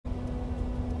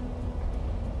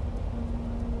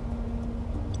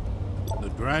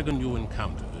dragon you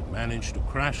encountered managed to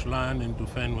crash land into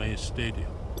Fenway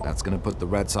Stadium. That's gonna put the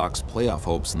Red Sox playoff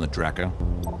hopes in the Draco.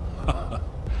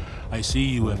 I see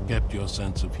you have kept your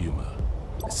sense of humor.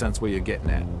 I sense where you're getting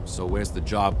at. So where's the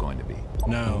job going to be?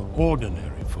 Now,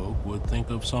 ordinary folk would think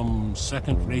of some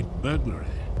second-rate burglary,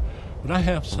 but I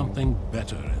have something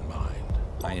better in mind.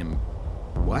 I am...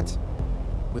 what?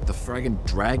 With the friggin'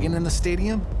 dragon in the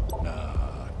stadium?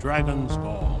 Nah, dragon's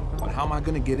gone. But how am I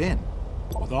gonna get in?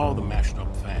 With all the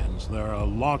mashed-up fans, there are a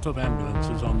lot of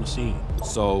ambulances on the scene.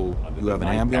 So, you have an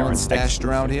ambulance stashed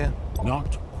around here?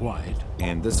 Not quite.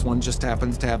 And this one just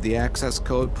happens to have the access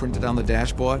code printed on the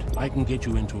dashboard? I can get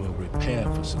you into a repair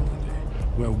facility,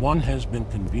 where one has been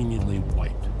conveniently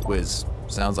wiped. Whiz.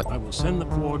 Sounds like... I will send the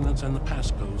coordinates and the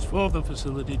passcodes for the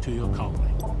facility to your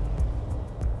comlink.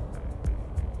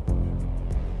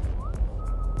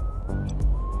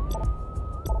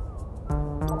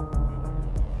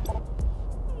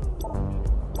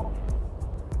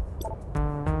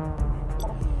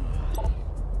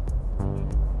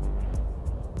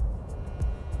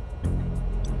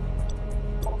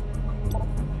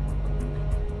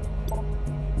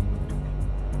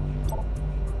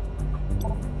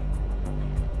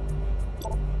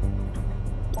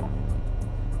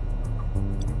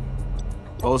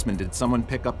 Bozeman, did someone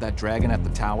pick up that dragon at the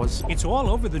towers? It's all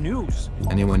over the news.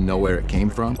 Anyone know where it came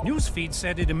from? Newsfeed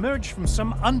said it emerged from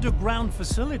some underground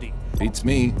facility. Beats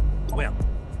me. Well,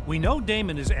 we know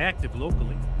Damon is active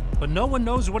locally, but no one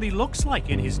knows what he looks like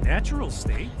in his natural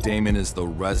state. Damon is the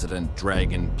resident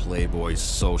dragon playboy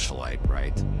socialite,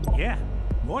 right? Yeah,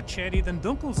 more chatty than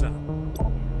Dunkles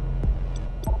are.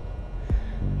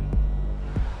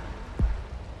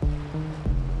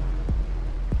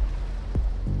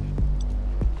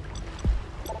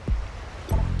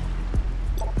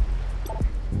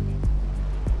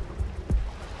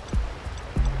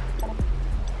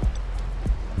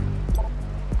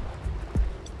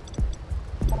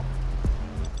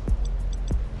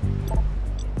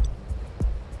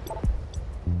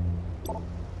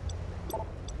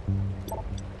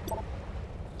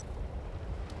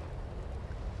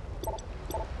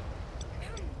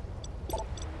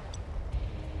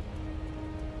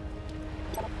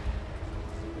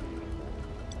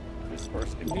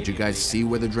 Did you guys see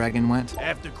where the dragon went?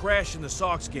 After crashing the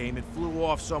Sox game, it flew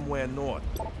off somewhere north.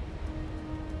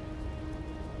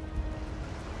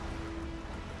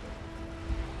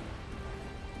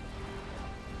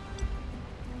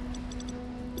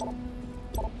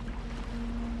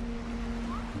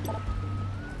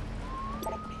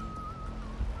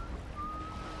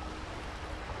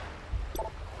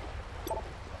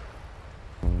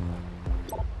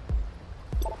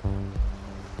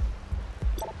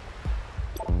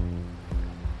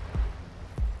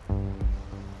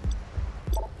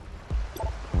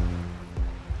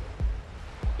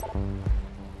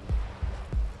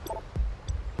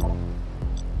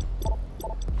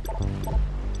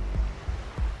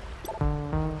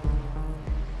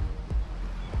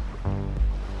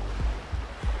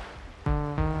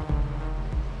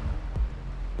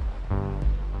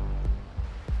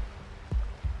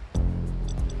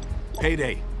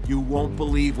 Payday, you won't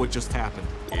believe what just happened.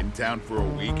 In town for a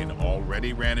week and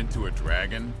already ran into a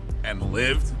dragon? And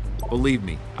lived? Believe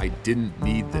me, I didn't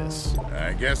need this.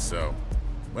 I guess so.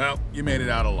 Well, you made it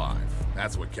out alive.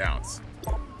 That's what counts.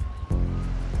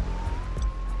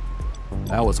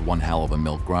 That was one hell of a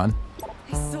milk run.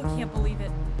 I still can't believe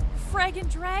it.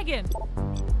 Fraggin' dragon!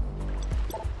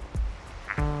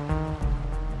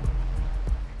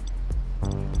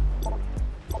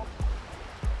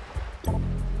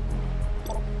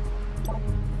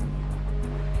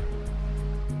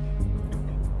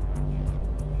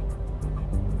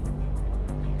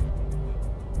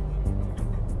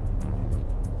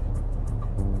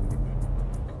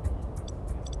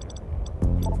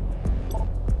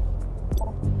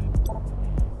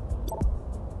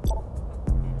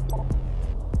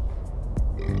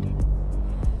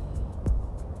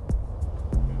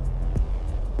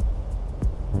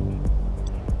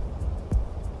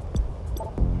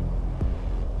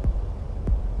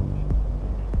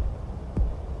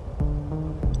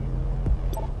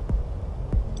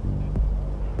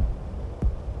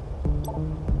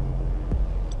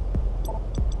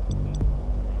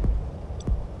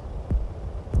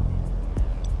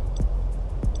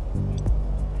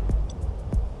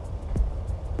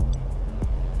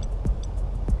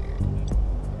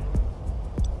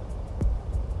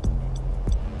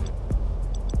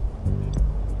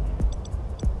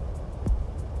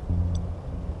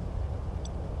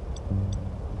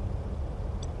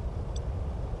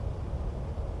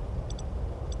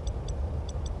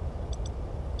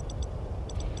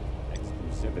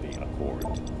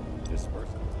 Disperse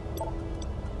it.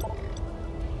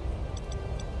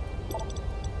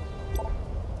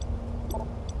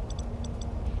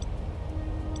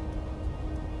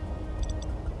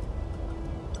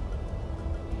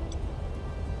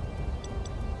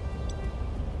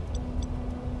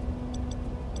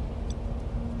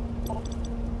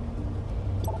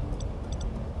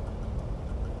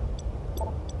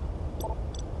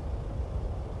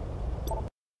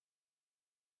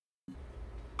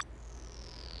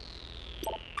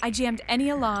 I jammed any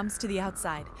alarms to the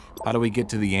outside. How do we get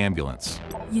to the ambulance?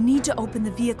 You need to open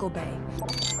the vehicle bay.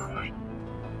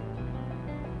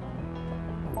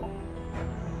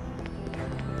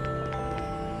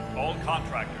 All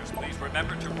contractors, please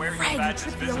remember to wear Fred, your you badges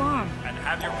tripped the visibly alarm. and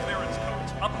have your clearance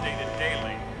codes updated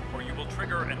daily, or you will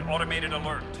trigger an automated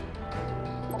alert.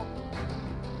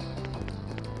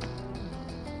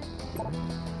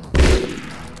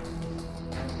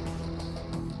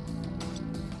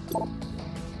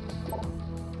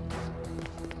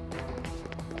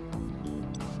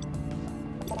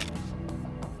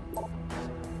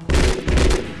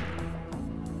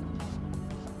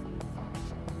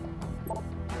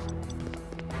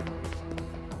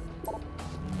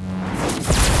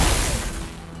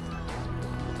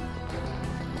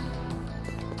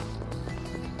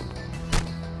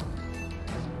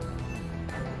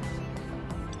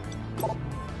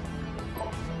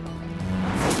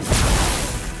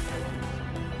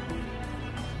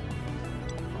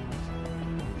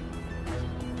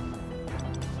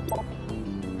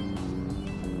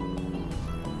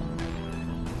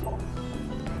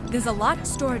 There's a locked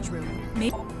storage room.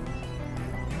 Maybe.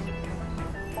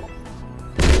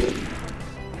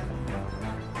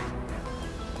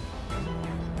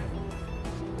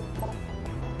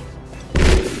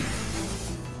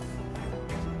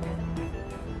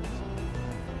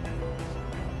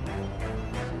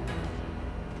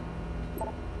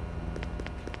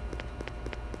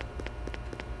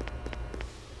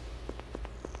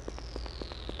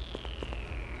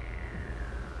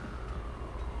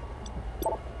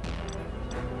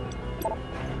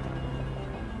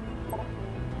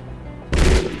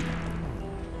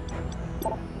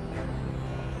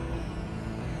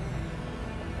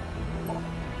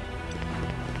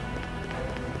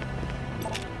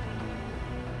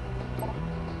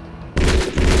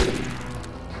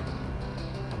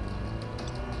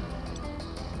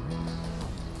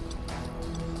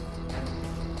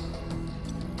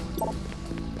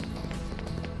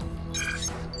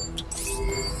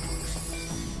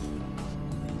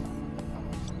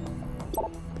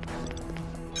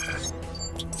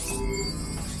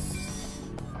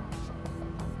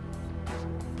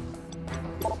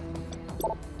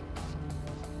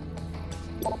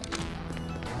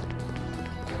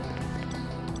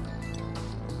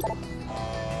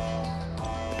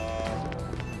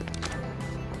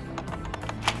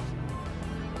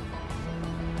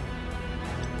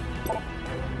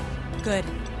 Good.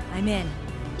 I'm in.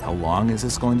 How long is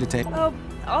this going to take? Oh,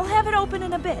 I'll have it open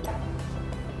in a bit.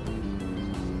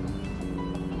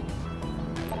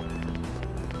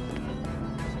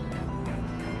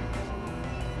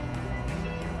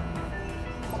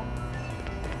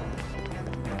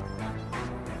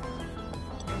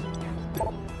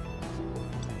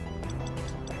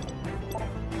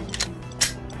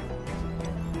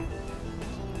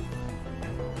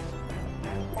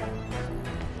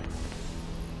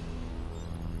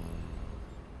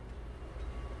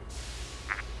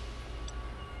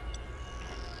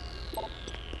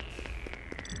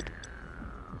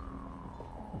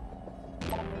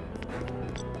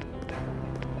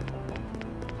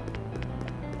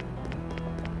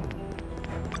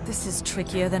 This is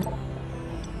trickier than...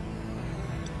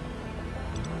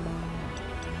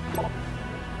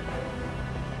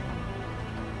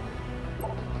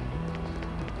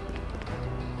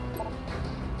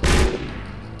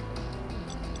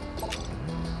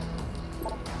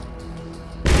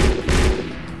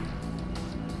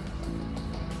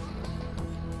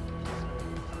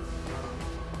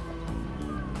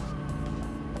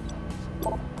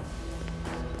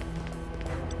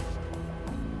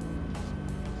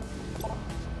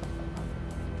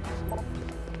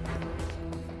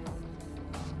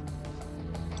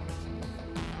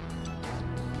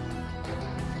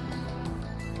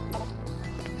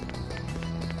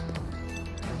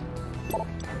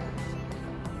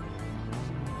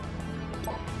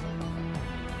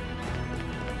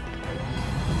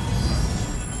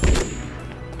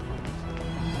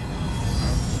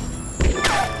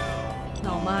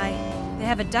 Oh my, they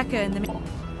have a Deca in the...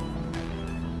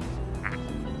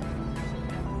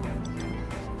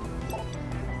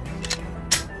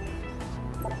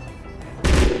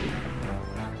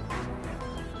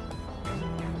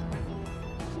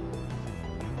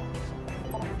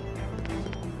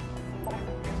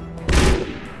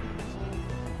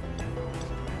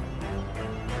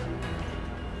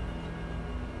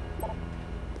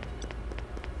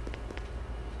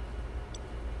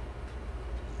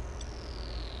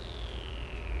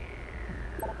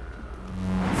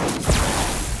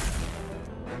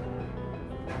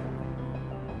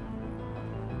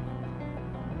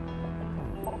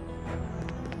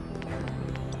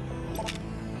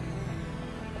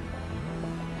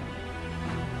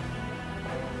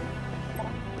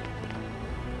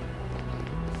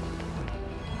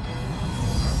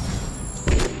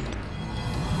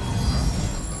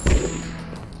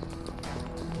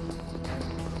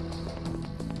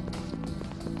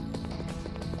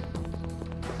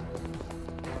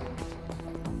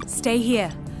 Stay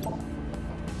here.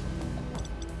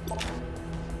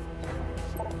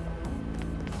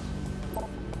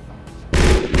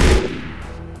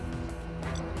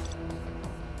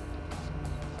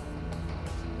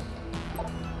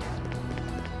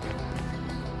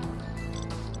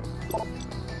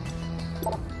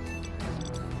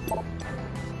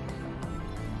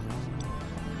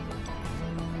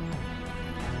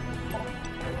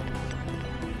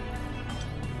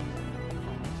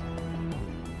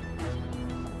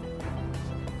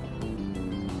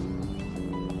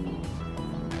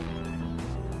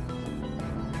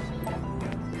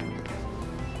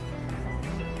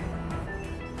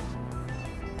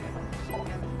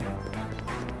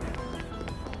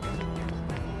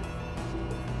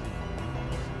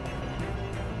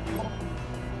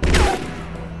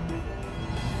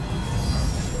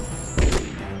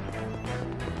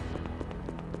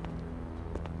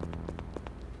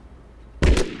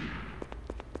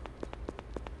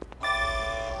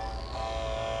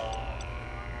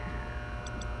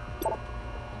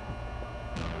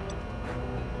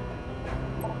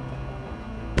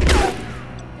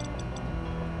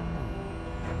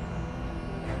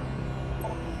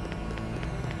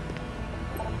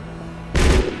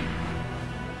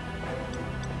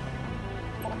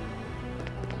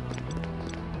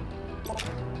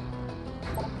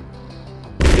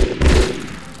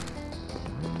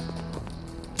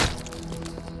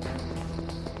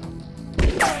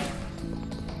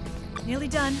 Nearly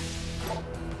done.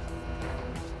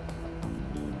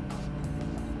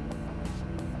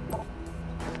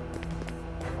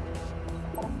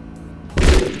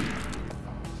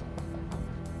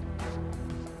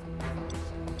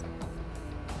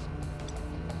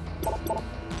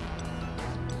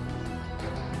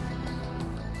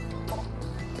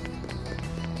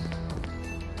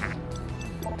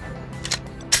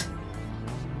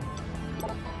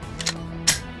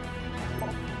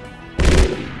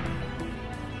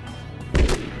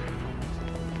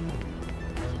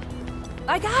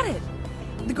 I got it!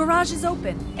 The garage is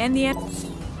open, and the...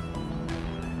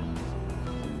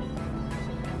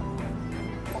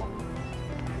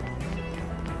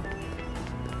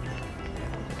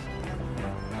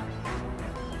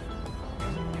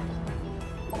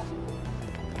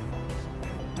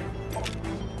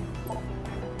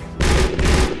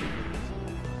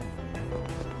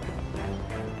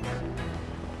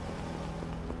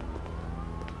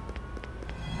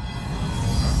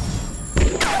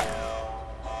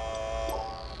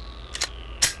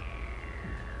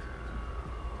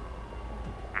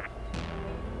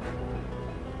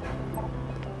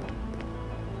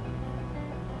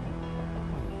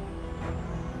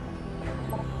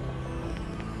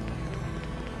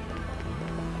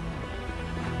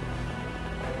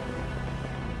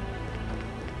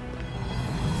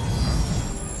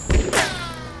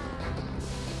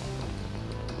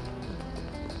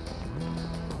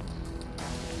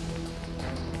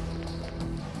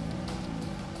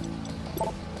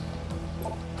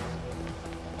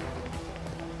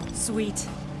 Sweet.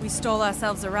 We stole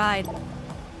ourselves a ride.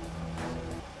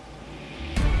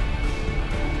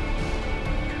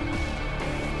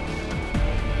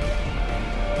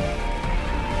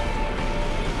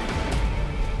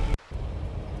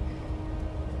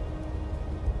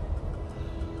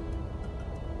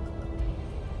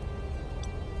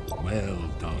 Well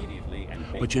done.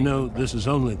 But you know, this is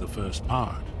only the first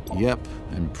part. Yep,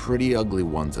 and pretty ugly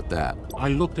ones at that. I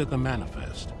looked at the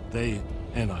manifest. They,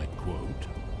 and I quote,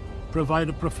 provide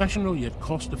a professional yet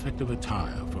cost-effective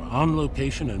attire for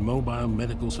on-location and mobile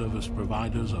medical service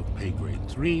providers of pay grade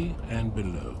 3 and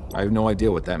below. I have no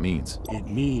idea what that means. It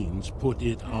means put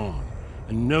it on,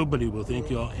 and nobody will think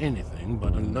you're anything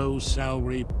but a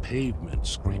low-salary pavement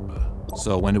scraper.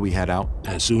 So when do we head out?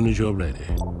 As soon as you're ready.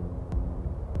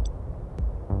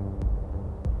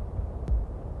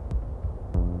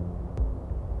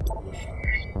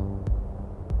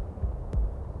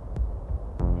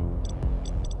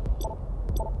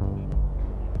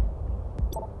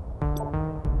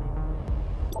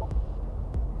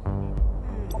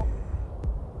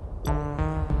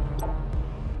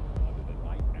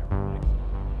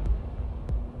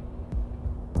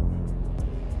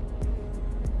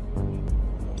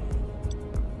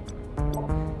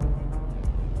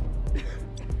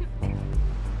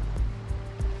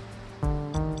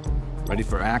 Ready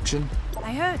for action?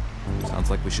 I heard. Sounds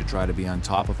like we should try to be on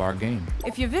top of our game.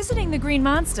 If you're visiting the Green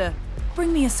Monster,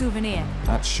 bring me a souvenir.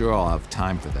 Not sure I'll have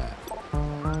time for that.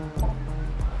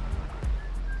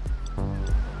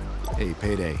 Hey,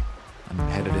 Payday. I'm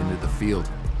headed into the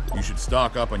field. You should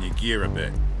stock up on your gear a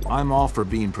bit. I'm all for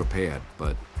being prepared,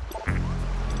 but...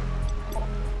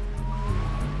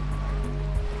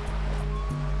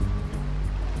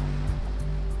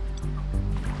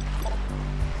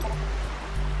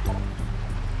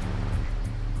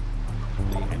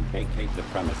 vacate the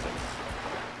premises.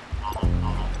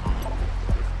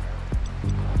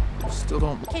 Still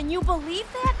don't... Can you believe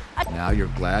that? Now you're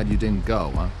glad you didn't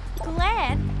go, huh?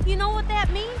 Glad? You know what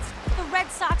that means? The Red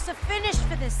Sox are finished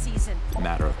for this season.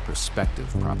 Matter of perspective,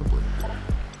 probably.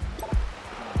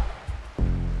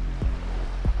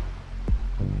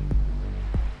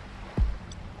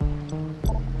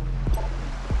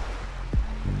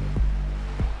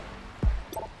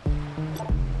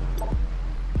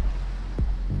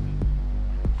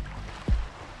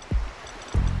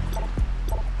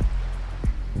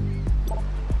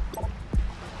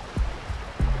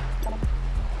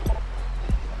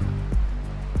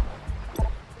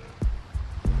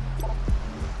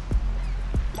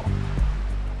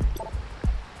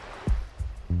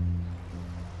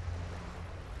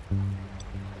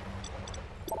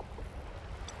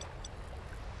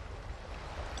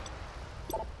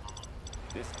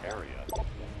 This area.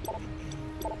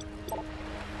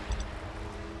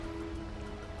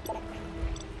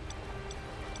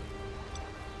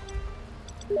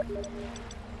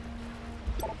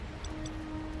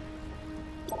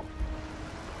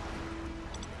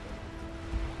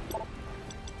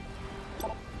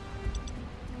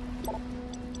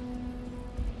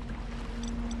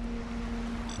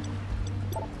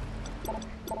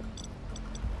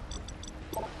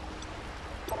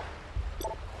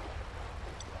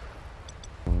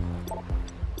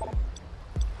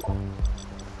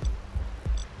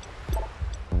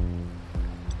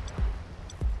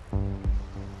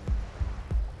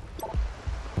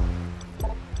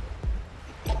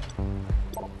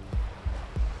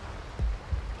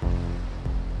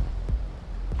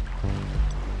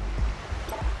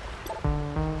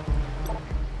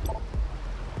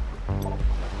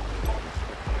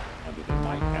 Under the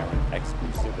Knight Errant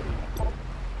exclusivity.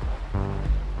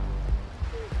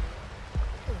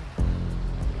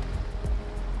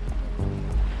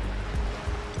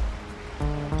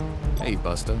 Hey,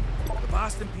 Buster. The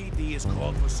Boston PD has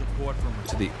called for support from...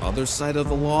 To the other side of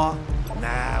the law?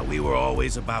 Nah, we were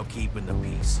always about keeping the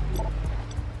peace.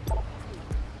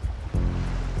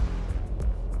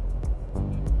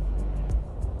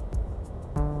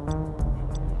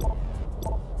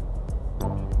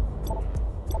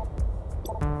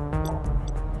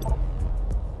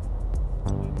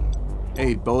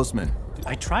 Hey, Bozeman.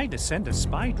 I tried to send a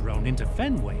spy drone into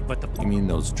Fenway, but You mean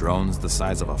those drones the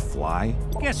size of a fly?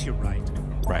 Guess you're right.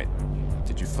 Right.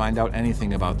 Did you find out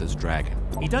anything about this dragon?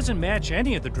 He doesn't match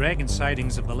any of the dragon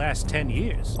sightings of the last 10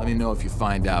 years. Let me know if you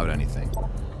find out anything.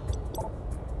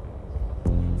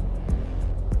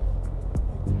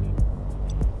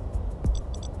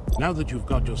 Now that you've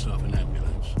got yourself an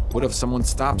ambulance, What if someone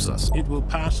stops us? it will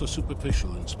pass a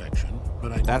superficial inspection,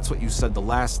 but That's what you said the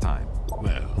last time.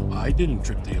 Well, I didn't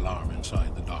trip the alarm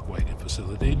inside the dock waiting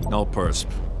facility. No persp.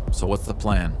 So what's the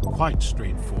plan? Quite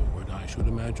straightforward, I should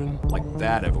imagine. Like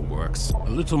that ever works. A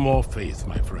little more faith,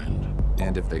 my friend.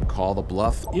 And if they call the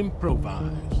bluff?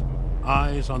 Improvise.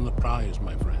 Eyes on the prize,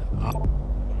 my friend.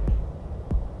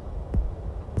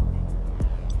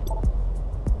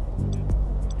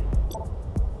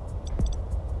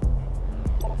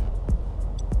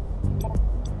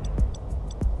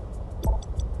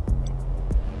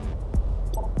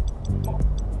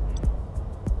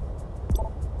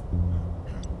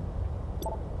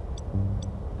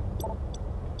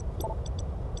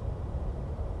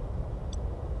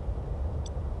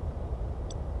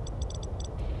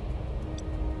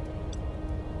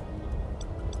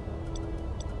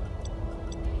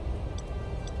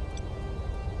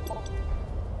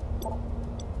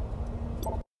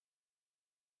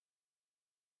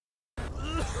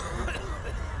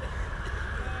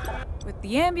 With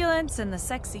the ambulance and the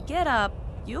sexy getup,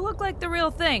 you look like the real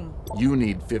thing. You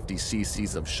need 50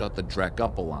 cc's of shut the dreck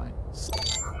up a line.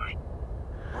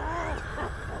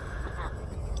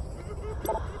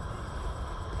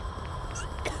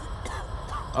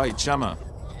 Oi, chumma.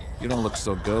 You don't look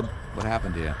so good. What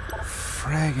happened here?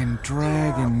 Fraggin'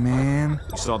 dragon, man.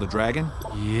 You saw the dragon?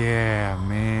 Yeah,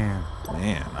 man.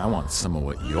 Man, I want some of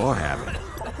what you're having.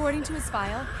 According to his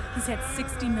file, he's had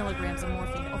 60 milligrams of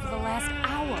morphine over the last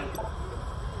hour.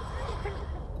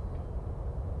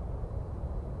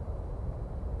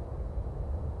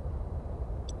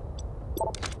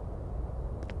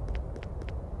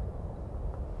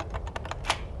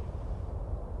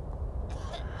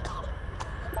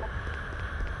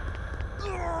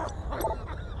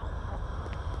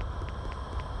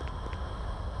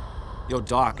 Yo,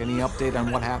 Doc, any update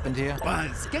on what happened here?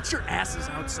 Buzz, get your asses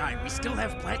outside. We still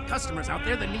have plant customers out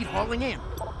there that need hauling in.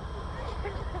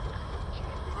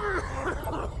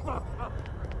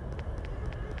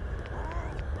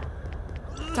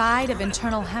 side of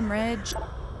internal hemorrhage.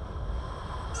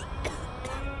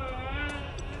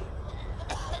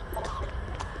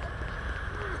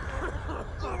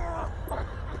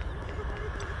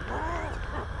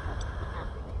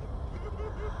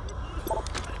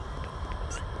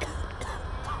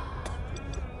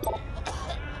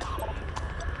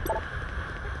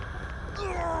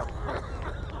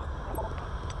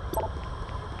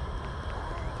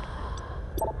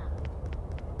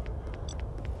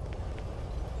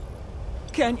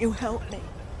 Can you help me?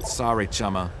 Sorry,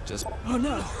 Chumma. Just... Oh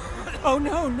no. Oh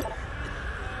no, no.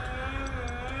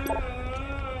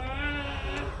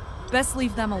 Best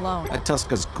leave them alone. That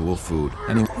Tuska's ghoul food.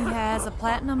 Anyway, He has a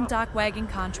platinum dock wagon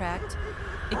contract.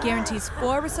 It guarantees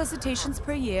 4 resuscitations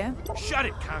per year. Shut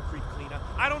it, concrete cleaner.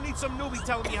 I don't need some newbie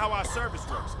telling me how our service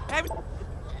works.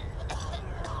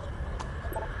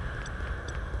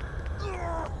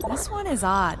 This one is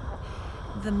odd.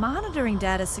 The monitoring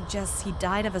data suggests he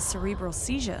died of a cerebral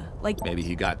seizure. Like, maybe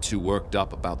he got too worked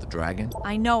up about the dragon?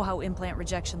 I know how implant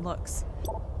rejection looks.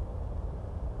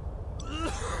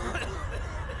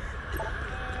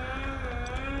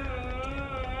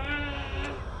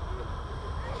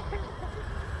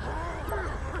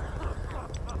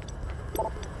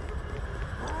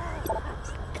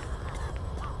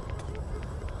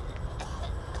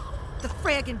 The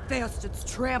fragging bastards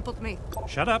trampled me.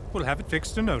 Shut up, we'll have it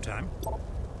fixed in no time.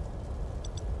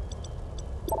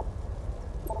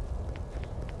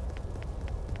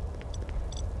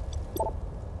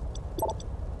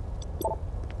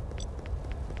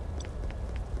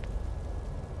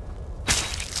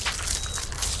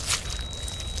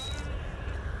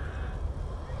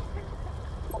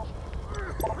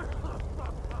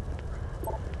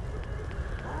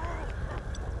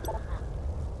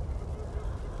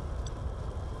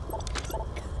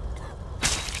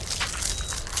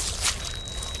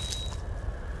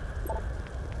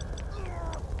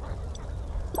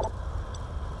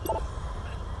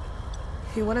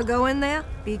 If you want to go in there,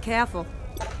 be careful.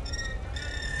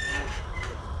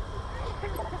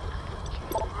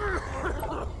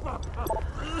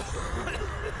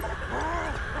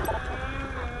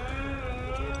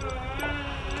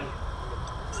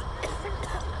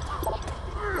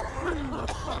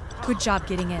 Good job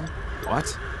getting in. What?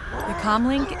 The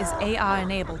comlink is AR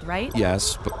enabled, right?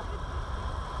 Yes, but...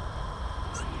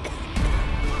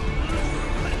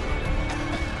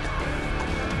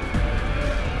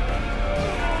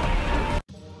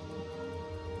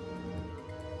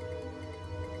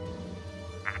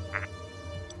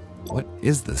 What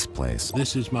is this place?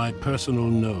 This is my personal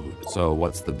node. So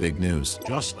what's the big news?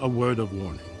 Just a word of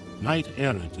warning. Knight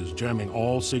Errant is jamming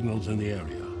all signals in the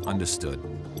area. Understood.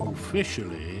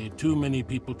 Officially, too many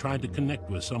people tried to connect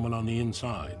with someone on the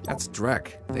inside. That's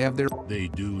Drek. They have their... They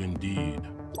do indeed.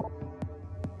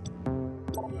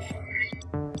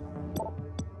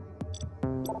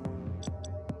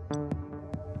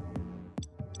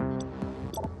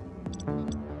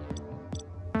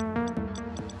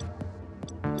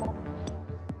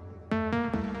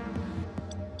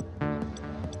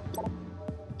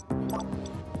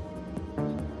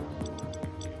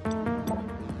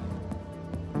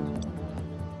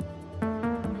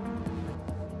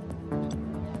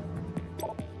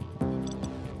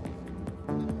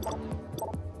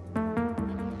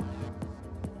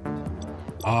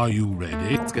 Are you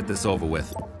ready? Let's get this over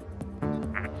with.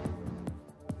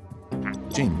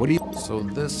 Jane, what do you... So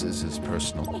this is his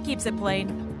personal... He keeps it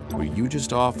plain. Were you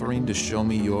just offering to show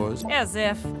me yours? As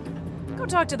if. Go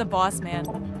talk to the boss man.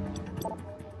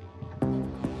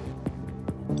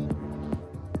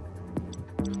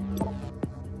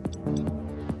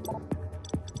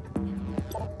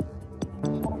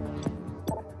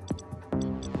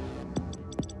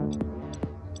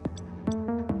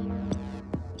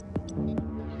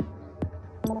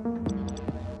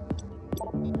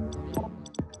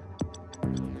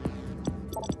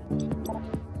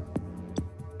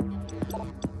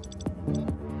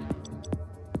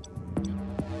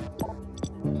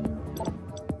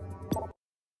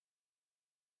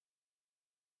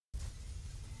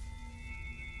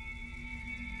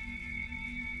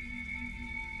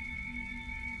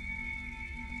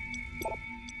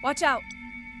 Watch out.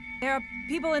 There are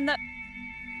people in the...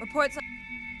 Reports of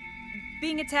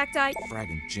being attacked.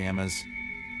 Fragging jammers.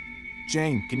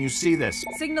 Jane, can you see this?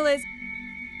 Signal is...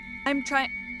 I'm trying...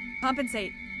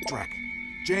 Compensate. Drek.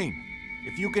 Jane,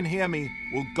 if you can hear me,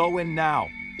 we'll go in now.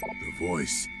 The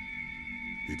voice.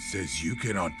 It says you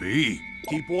cannot be.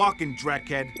 Keep walking,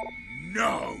 Drekhead.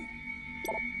 No!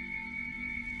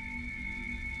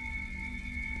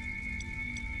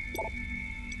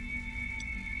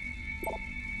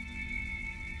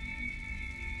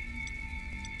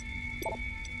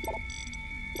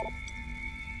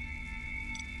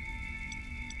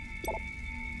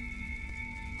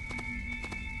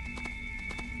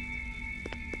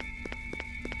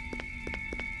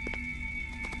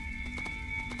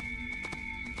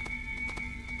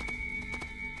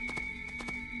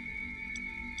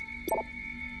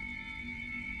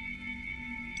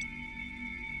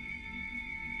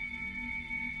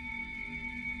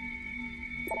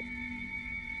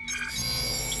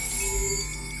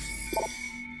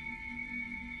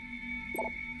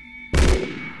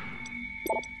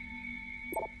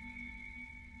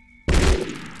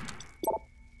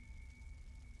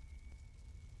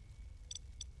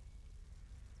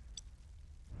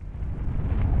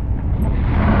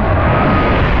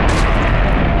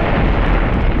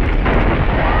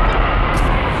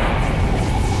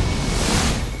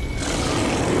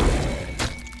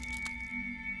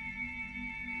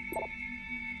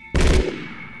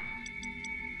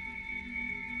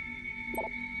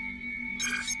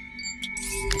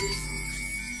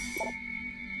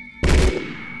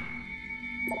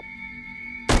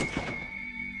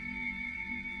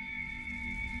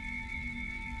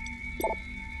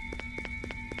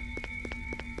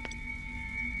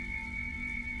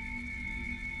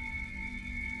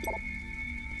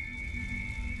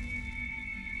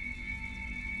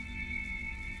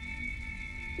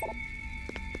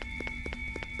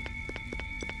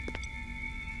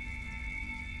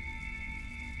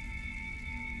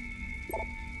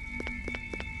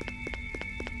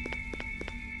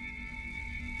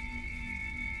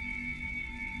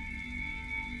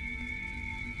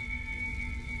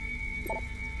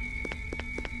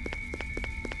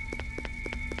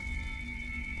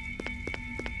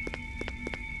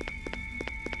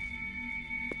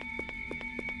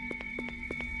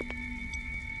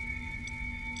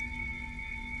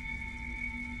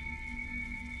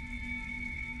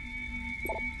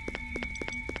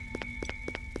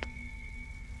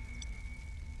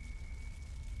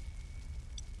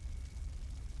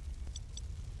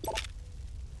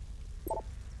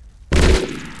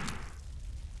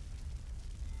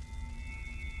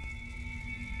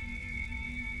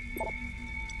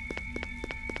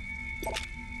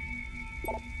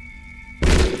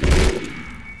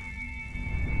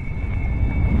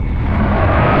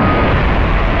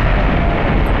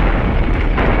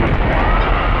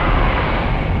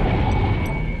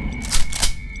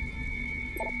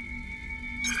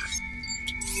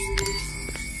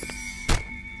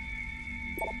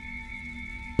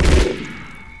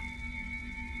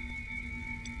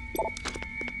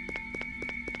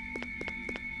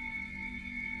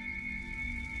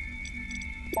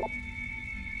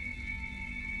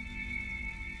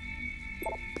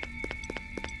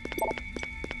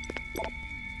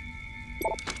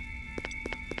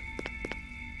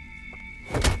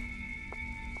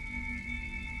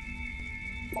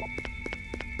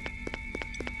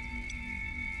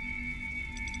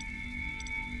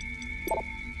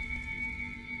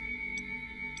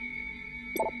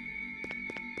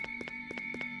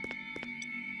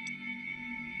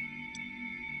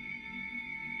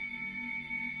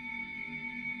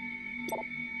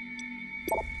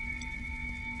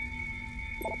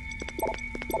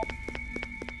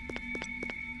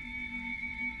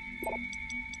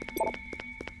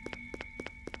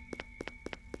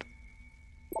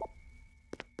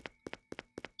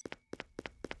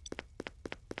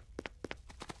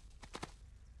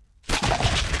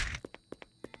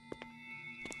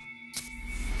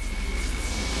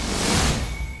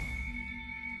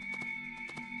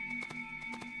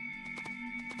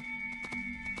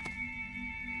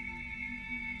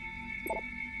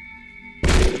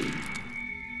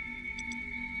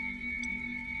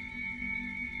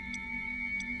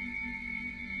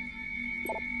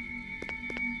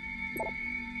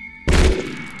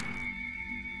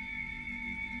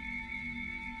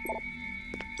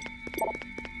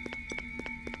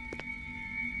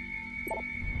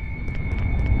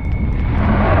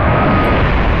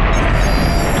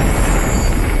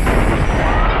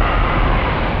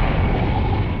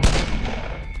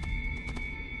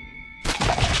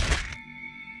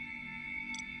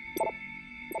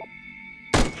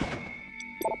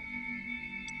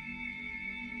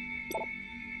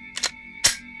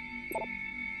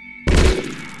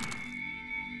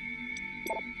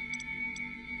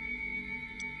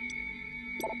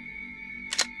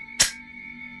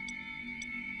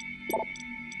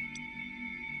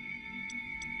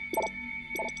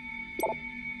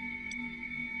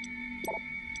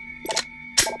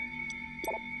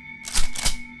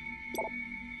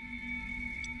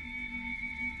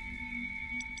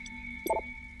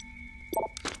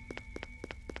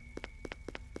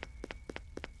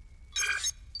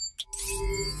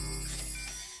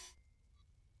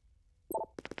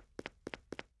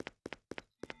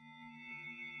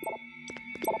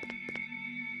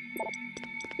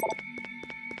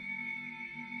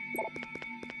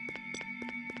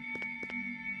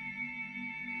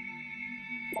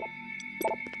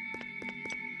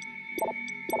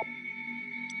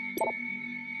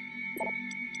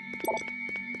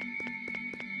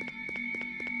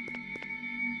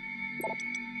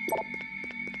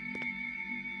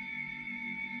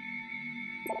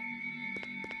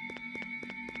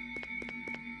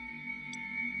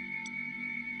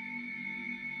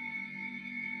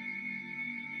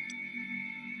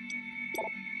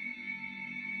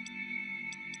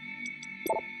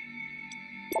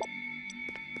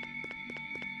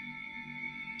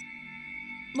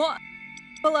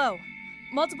 Below.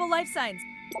 Multiple life signs.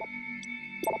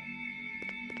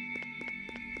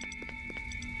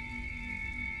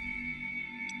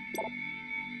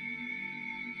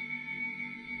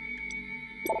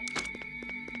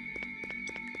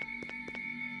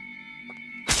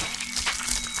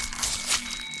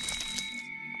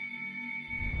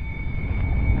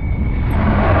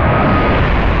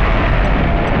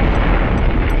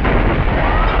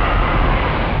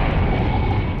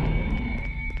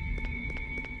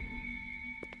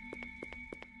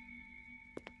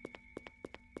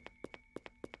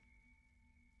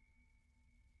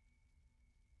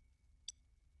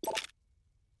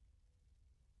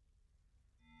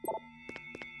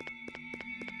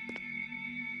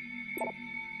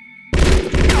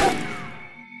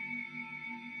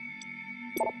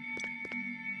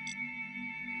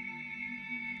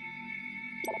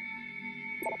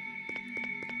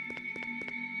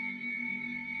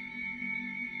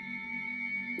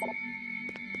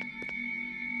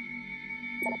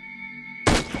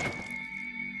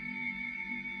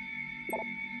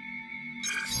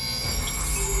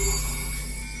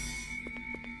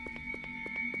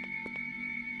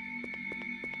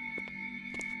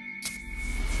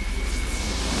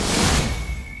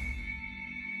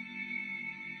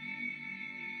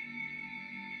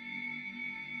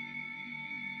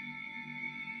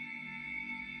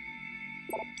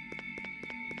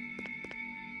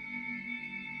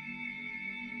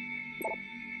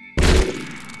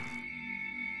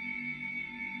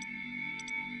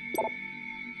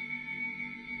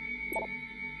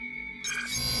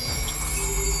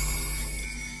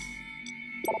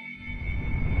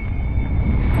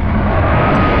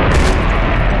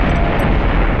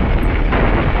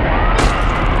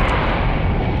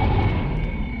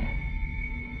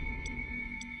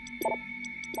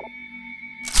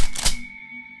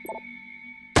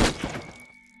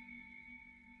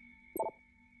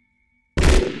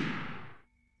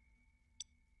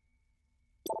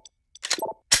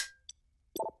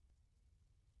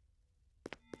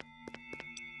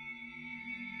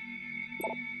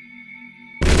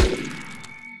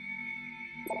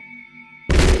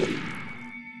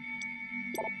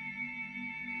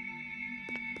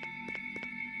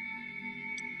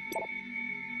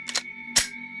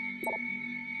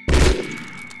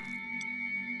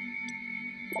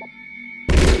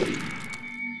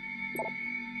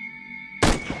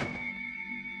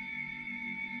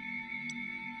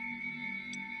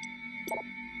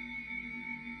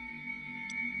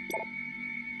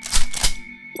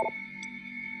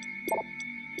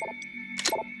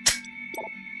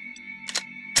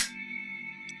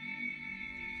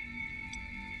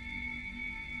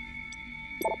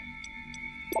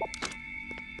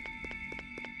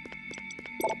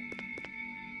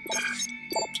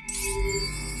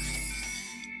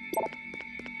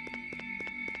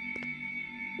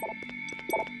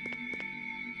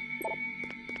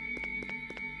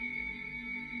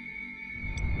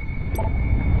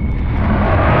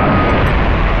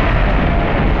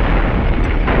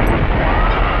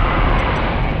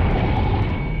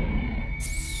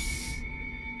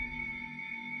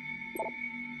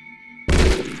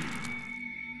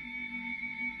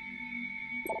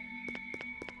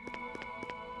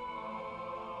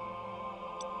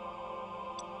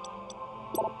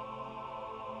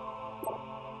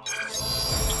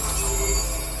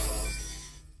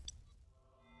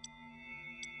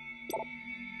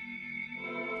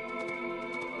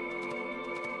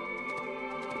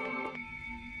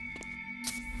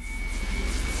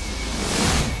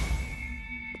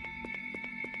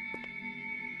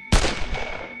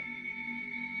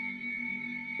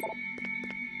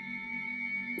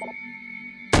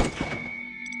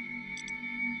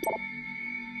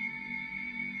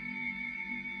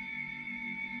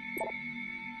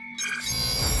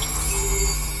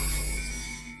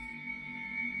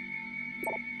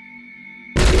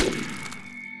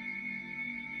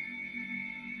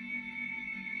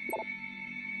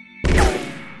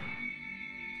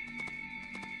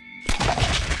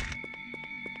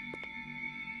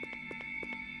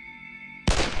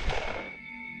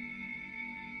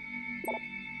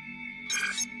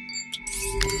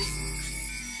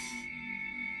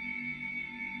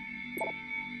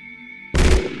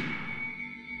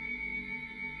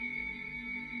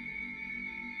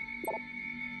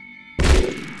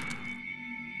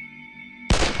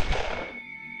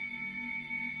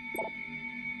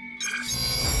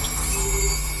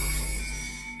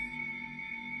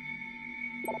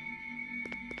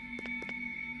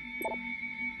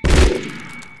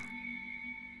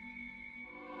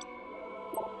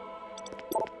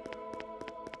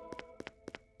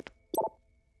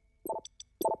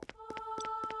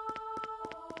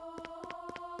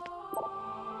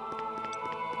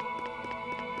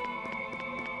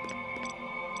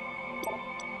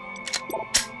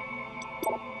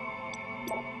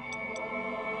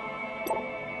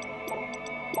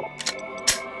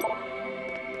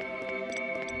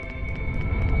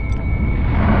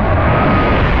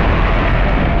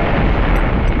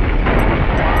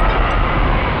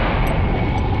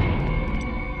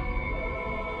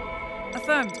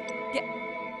 Affirmed. Yeah.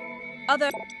 Other.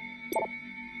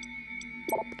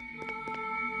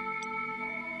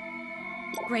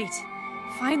 Great.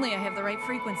 Finally, I have the right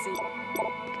frequency.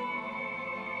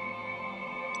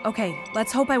 Okay,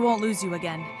 let's hope I won't lose you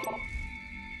again.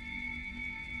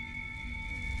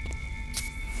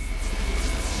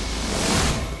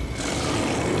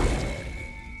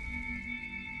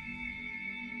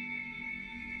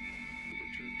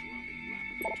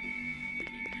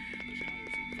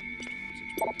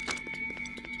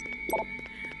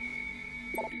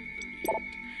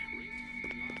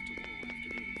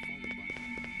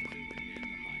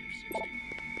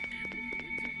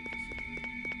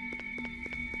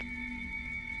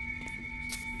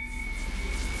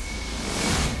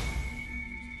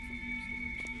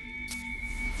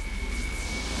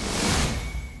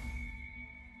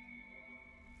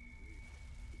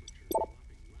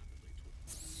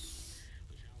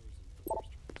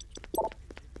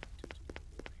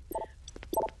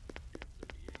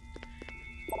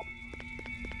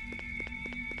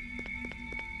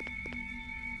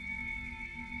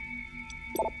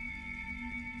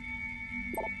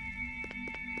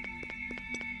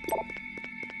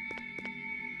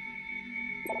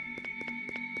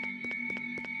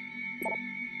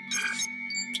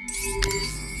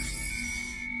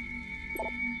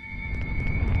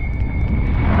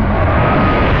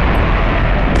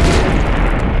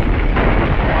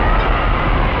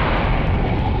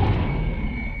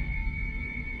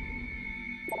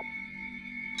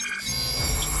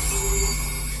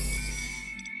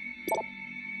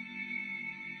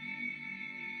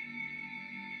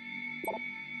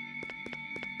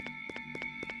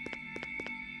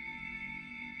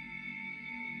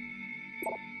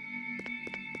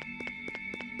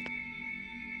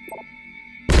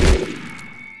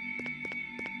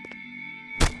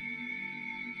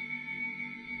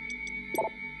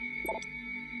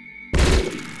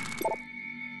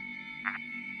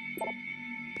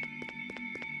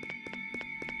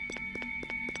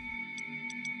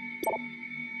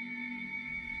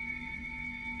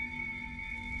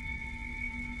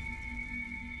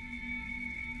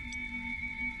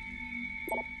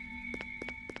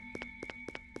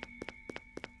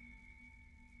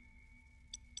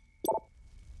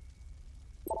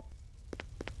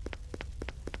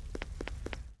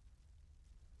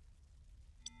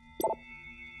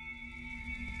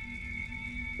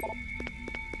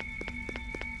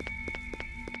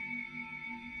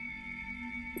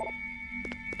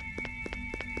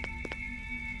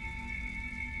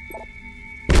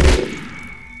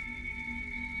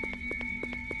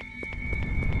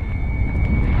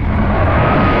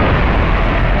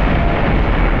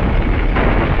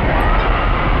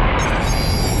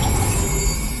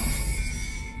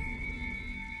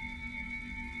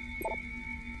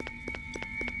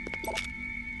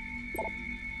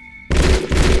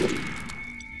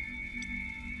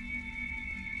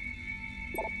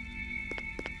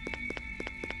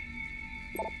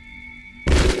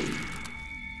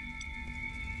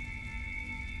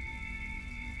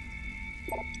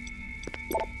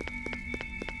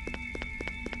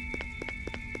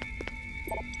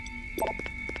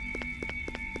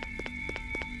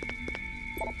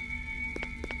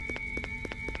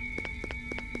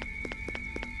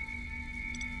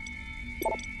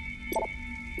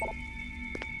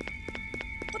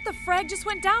 frag just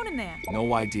went down in there?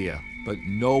 No idea, but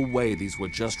no way these were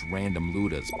just random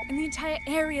looters. And the entire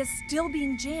area is still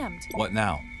being jammed. What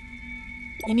now?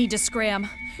 You need to scram.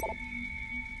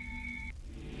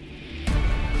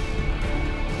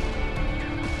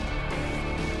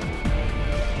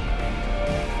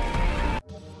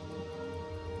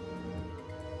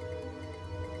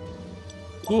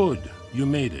 Good. You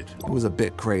made it. It was a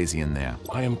bit crazy in there.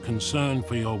 I am concerned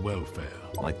for your welfare.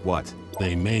 Like what?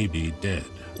 They may be dead.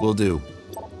 Will do.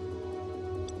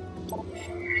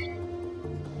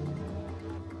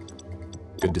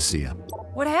 Good to see you.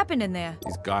 What happened in there?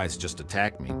 These guys just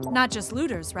attacked me. Not just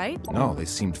looters, right? No, they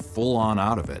seemed full on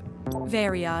out of it.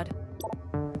 Very odd.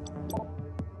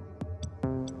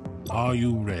 Are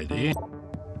you ready?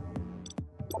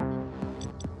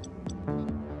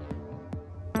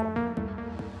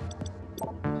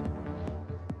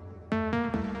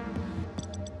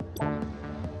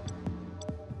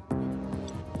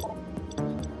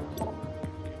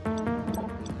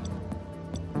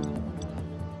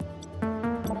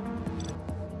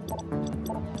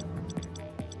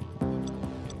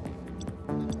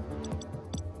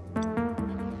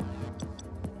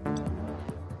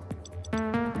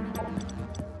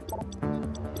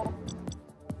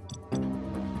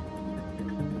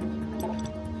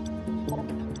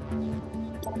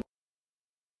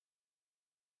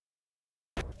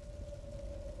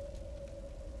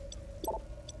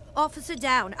 Officer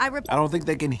down. I don't think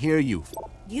they can hear you.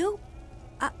 You?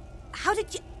 How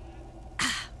did you...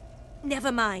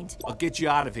 Never mind. I'll get you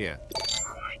out of here.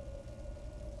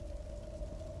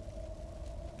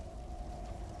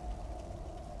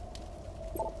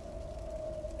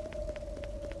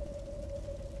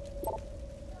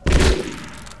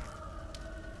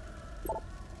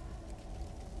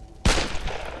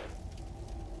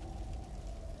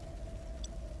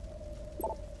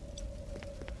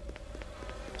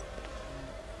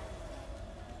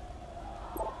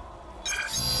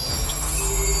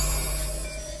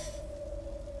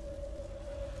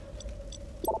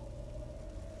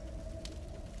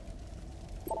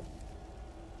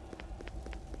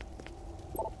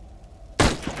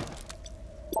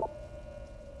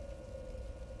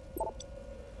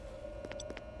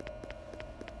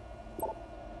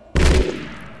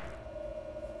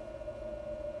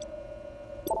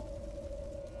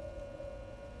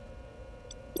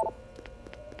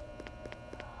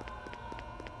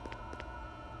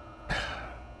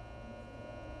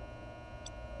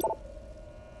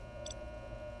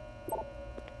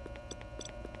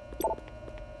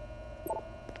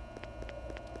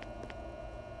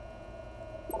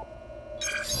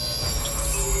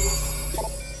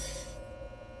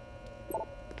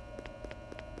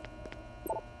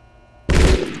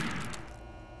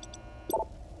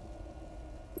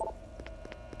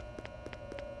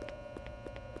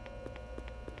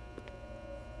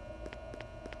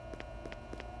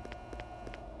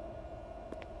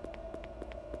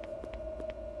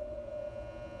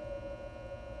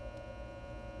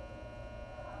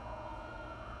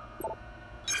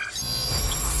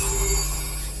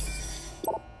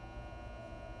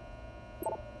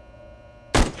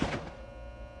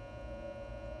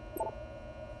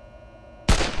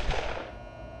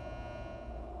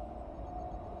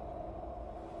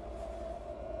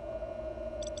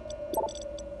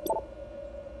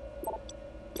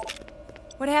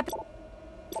 What happened?